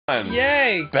fun.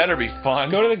 Yay! Better be fun.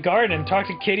 Go to the garden and talk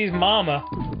to Kitty's mama.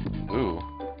 Ooh.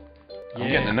 I'm Yeah.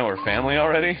 getting to know her family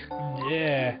already?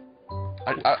 Yeah.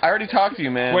 I already talked to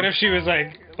you, man. What if she was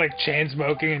like chain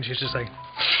smoking and she's just like,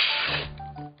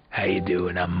 "How you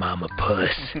doing? I'm Mama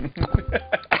Puss.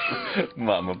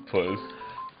 Mama Puss.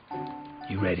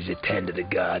 You ready to tend to the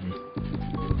garden?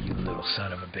 You little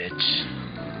son of a bitch.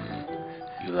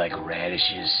 You like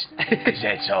radishes? 'Cause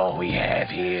that's all we have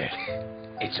here.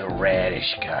 It's a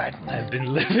radish garden. I've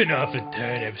been living off of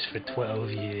turnips for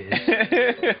 12 years.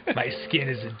 My skin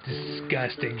is a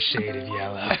disgusting shade of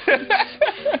yellow.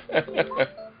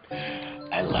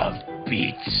 I love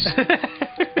beets."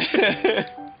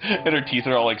 And her teeth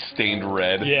are all like stained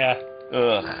red. Yeah.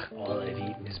 Ugh. All I've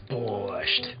eaten is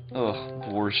borscht. Ugh.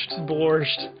 Borscht.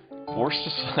 Borscht. Borscht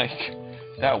is like,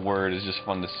 that word is just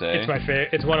fun to say.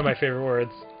 It's one of my favorite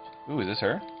words. Ooh, is this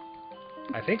her?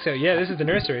 I think so. Yeah, this is the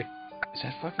nursery. Is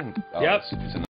that fucking... Oh, Yep. it's a